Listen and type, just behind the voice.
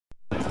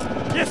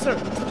Yes, sir.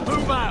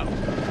 Move out.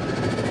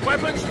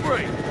 Weapons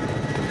free.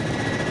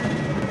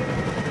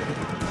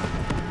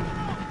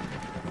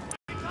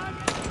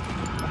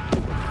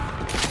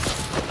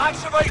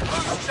 Activate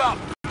boost jump.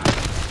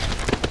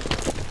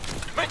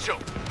 Mitchell,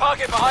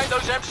 park it behind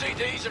those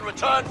MCDs and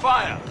return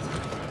fire.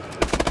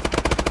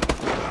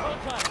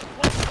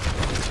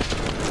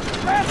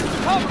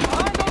 Cover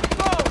behind those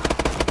drones!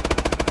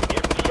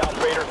 EMP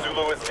operator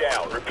Zulu is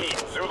down. Repeat,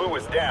 Zulu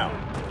is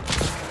down.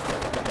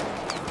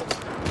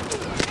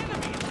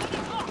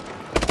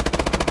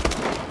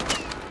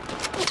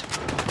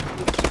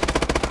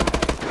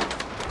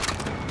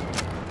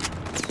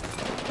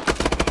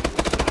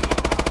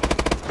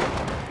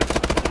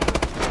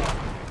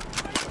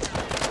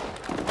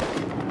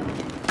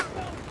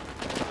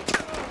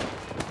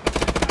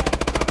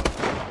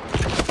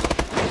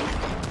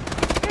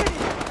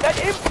 That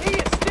MP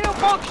is still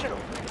functional!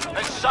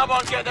 Let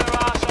someone get their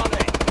ass on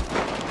it.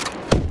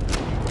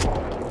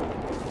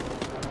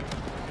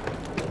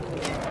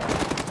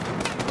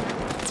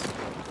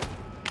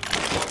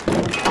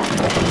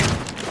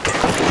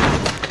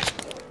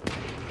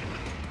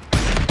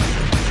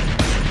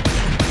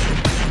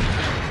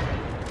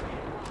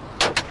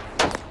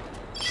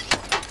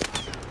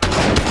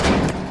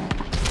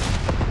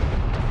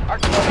 Our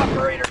drone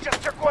operator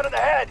just took one in the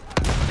head!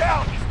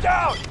 Down! He's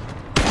down!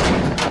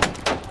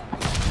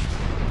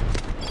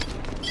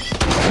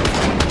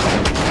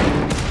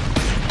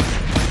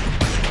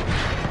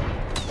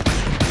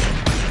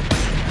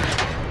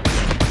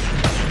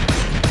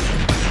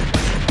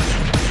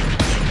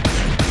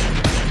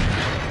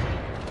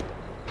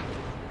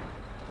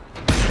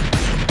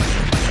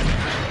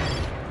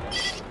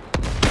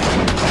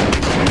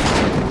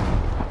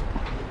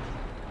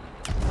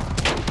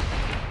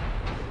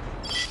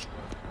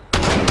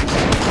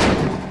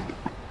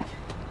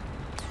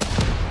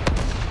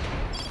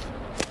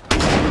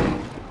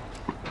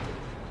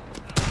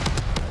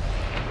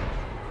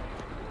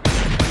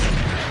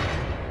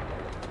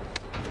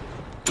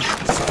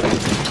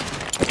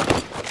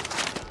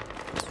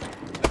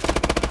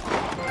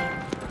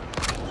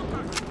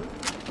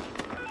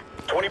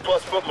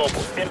 Plus foot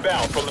mobiles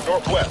inbound from the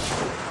northwest.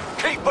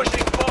 Keep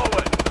pushing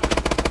forward.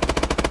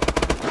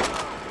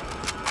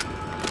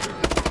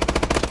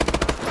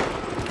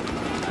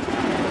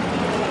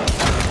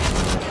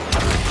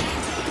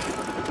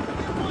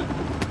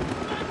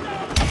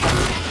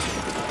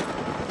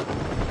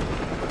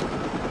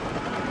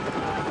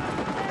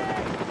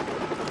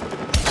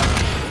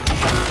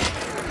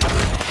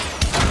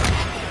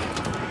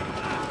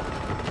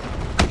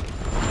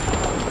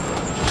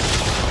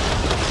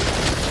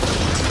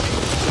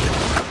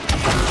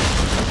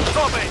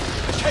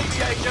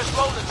 Just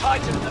roll the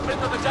Titan in the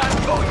middle of the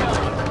damn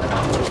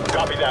courtyard.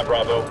 Copy that,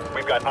 Bravo.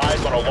 We've got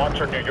eyes on a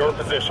launcher near your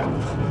position.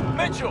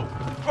 Mitchell,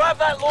 grab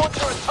that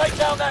launcher and take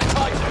down that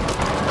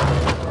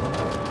Titan.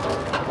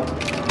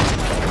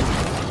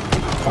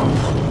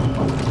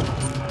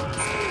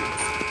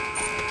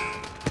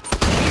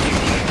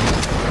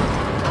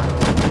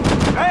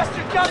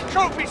 Bastard's got a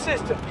trophy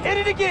system! Hit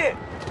it again!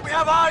 We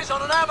have eyes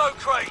on an ammo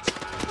crate.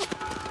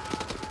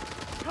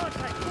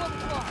 Contact,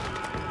 12 o'clock.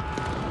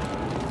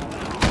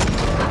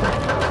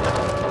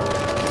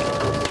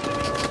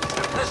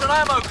 There's an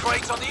ammo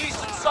crate on the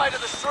eastern side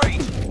of the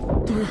street.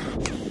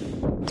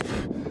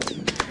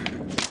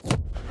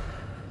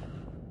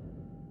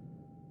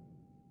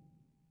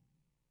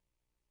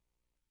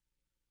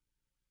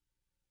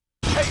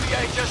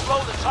 KVA just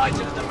rolled the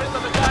Titan in the middle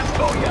of the damn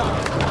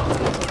courtyard.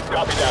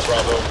 Copy that,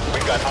 Bravo.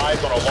 We've got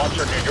eyes on a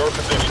launcher near your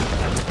position.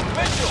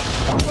 Mitchell,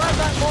 grab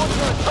that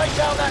launcher and take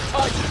down that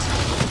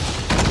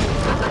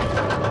Titan.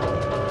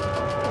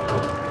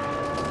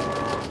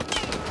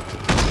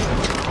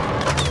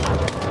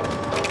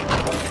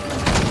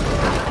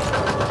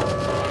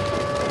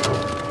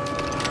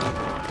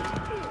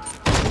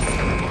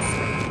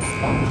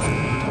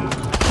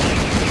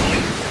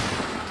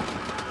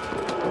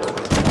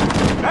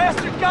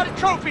 Bastard's got a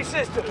trophy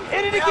system!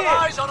 Hit it We again!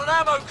 have eyes on an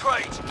ammo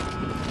crate.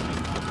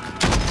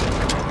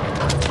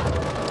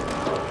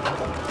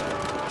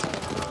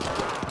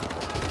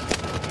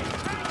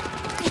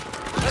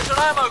 There's an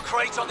ammo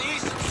crate on the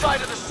eastern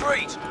side of the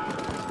street.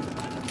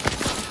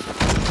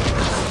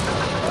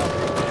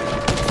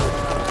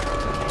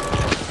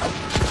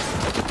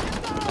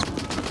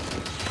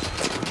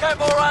 Get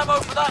more ammo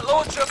for that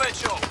launcher,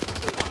 Mitchell.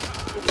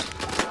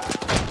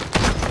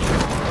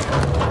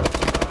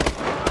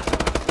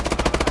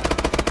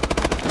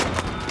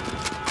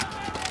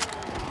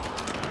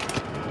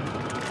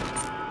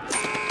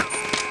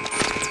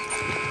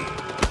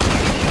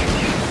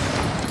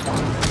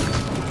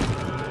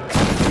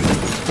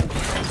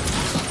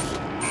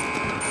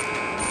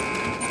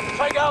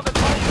 Take out the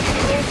tank with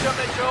the launcher,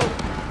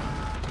 Mitchell.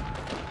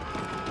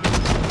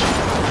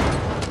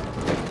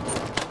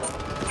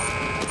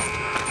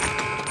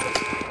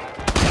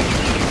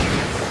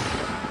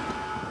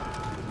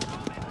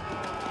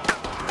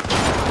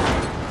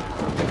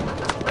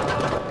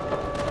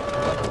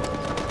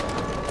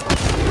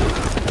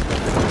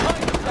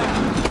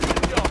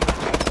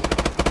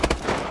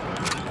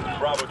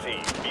 Bravo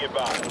team, be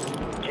advised.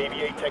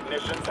 KVA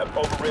technicians have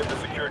overridden the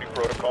security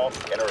protocol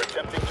and are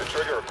attempting to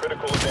trigger a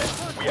critical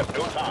event. We have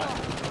no time.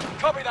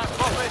 Copy that,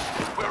 Prophet.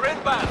 We're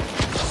inbound.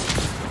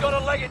 We've got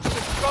to leg it to the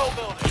control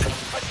building.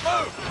 Let's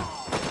move!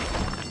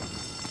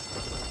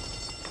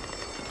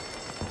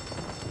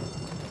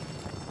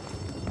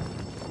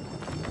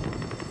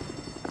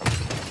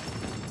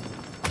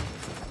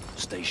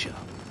 Stay sharp.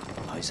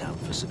 Eyes out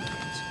for civilians.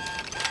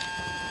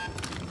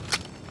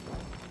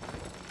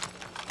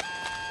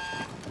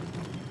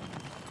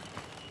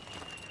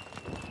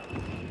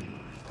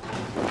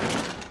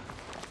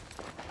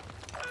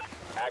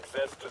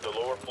 Access to the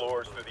lower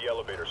floors through the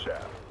elevator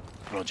shaft.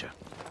 Roger.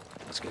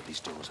 Let's get these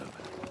doors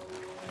open.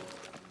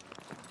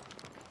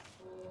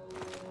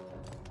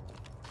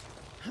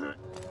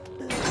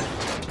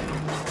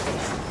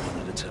 One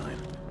at a time.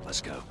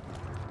 Let's go.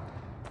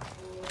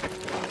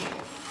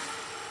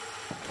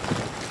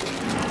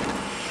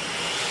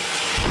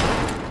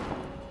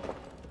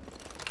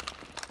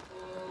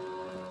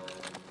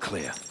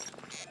 Clear.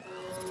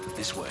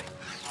 This way.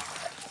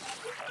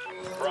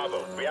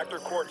 Bravo, reactor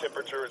core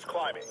temperature is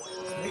climbing.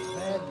 Ain't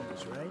bad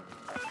news, right?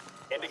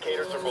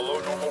 Indicators are below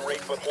normal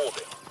rate but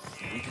holding.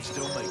 We can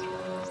still make it.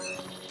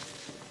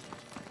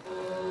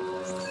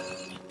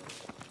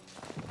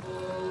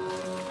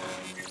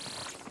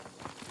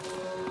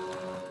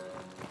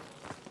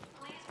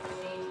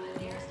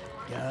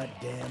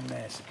 Goddamn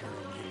massacre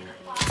in here.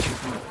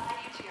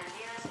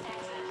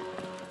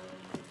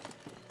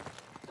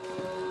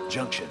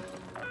 Junction.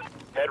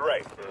 Head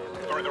right,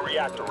 through the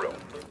reactor room.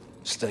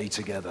 Stay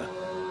together.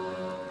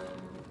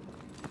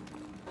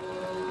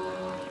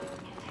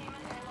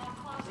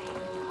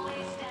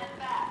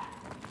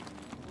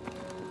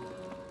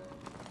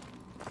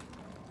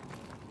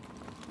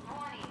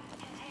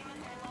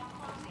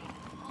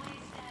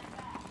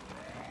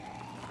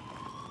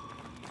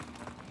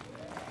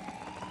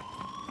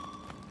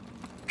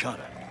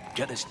 Carter,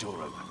 get this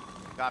door open.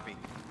 Copy.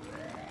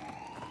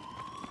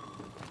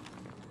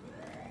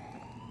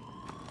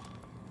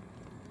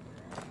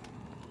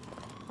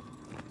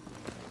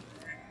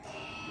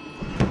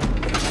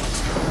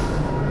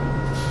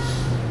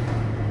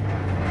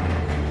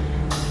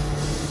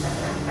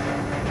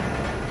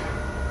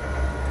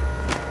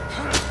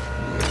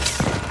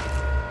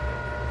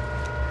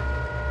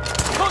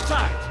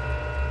 Contact!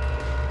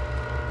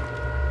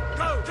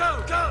 Go,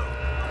 go, go!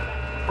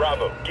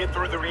 Bravo, get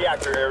through the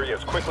reactor area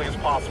as quickly as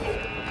possible.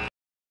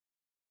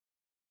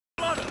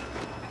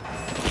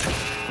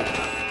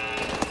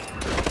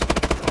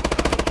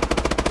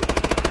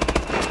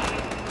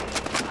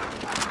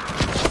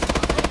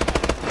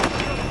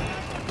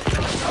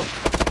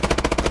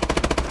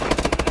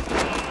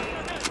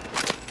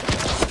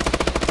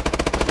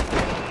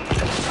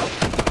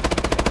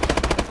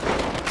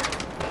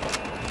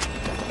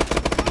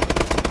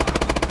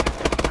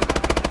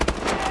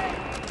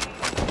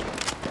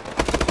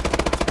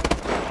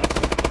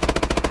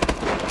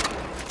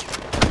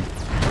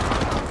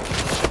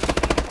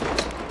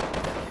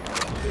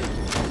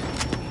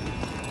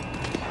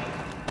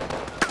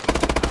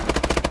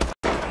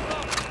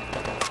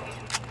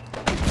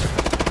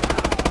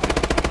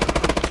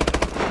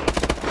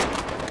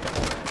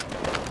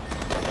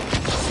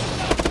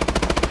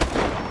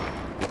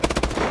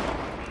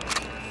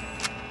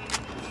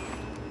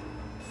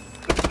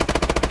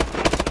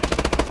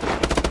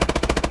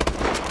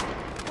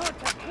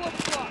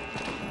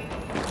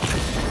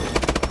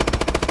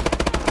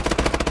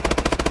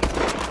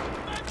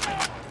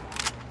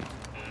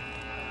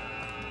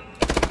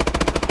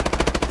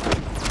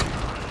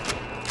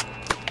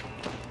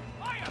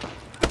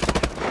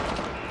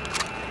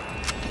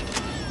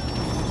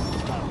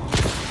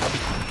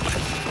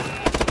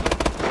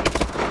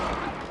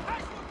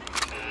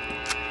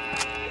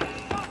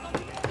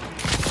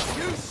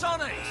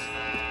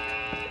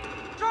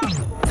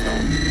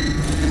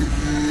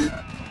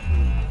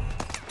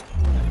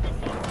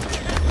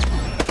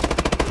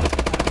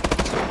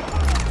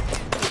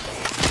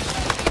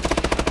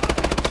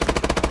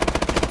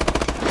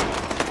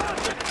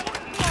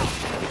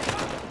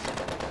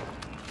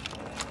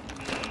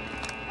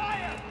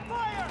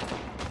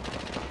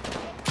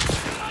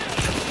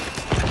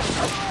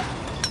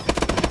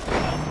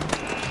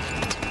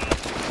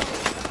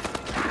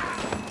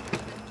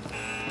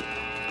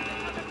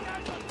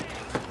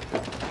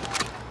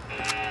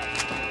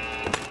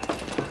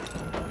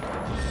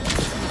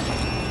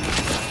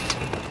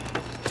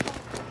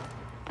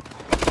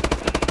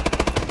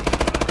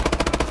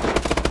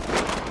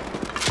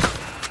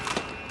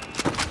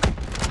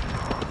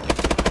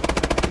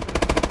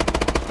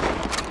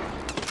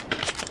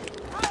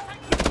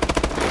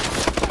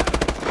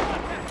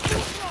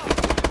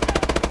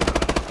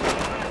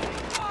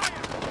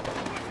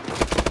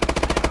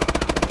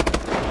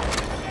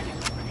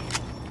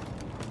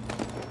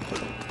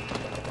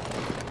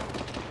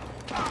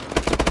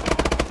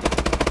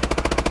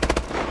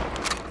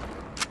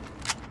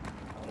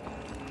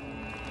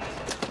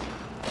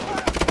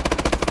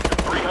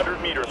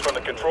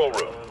 Control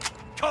room.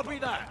 Copy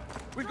that.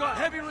 We've got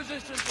heavy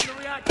resistance in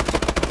the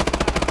reactor.